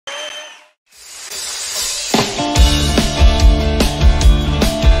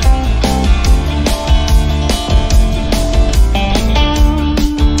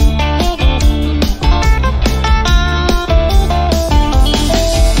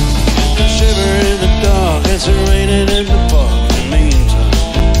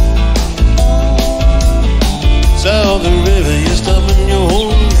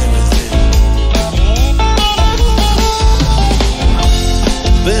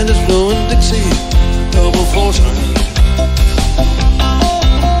band is blowing Dixie, double fortune.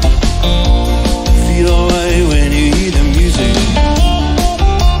 Feel alright when you hear the music.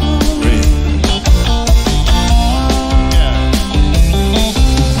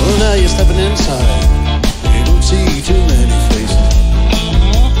 Well, now you're stepping inside, you don't see too many faces.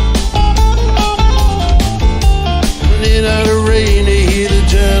 Running out of rain, they hear the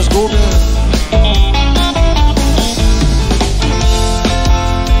jazz go down.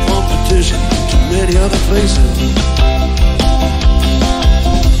 Competition to many other places.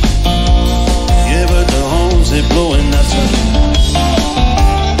 Yeah, but the horns, they're blowing that time.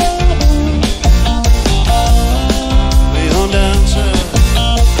 Way on down south,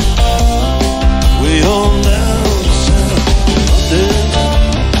 way on down south.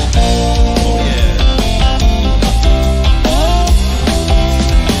 Oh yeah.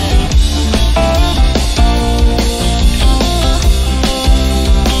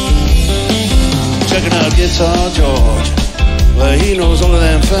 Checking out Guitar George, well, he knows all of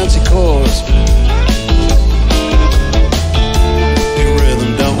them fancy chords. Big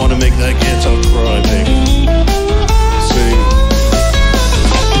rhythm, don't want to make that guitar cry, baby. Sing.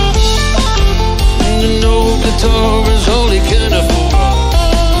 And no guitar is all he can afford.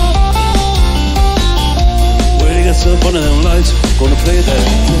 Well, he gets up one of them lights, gonna play that.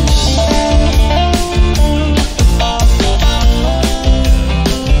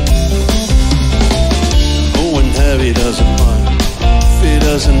 He doesn't mind if he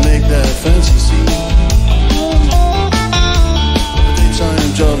doesn't make that fancy scene. The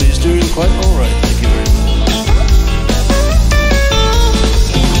daytime job he's doing quite alright, thank you very much.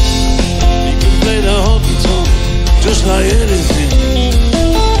 He can play the honky tonk just like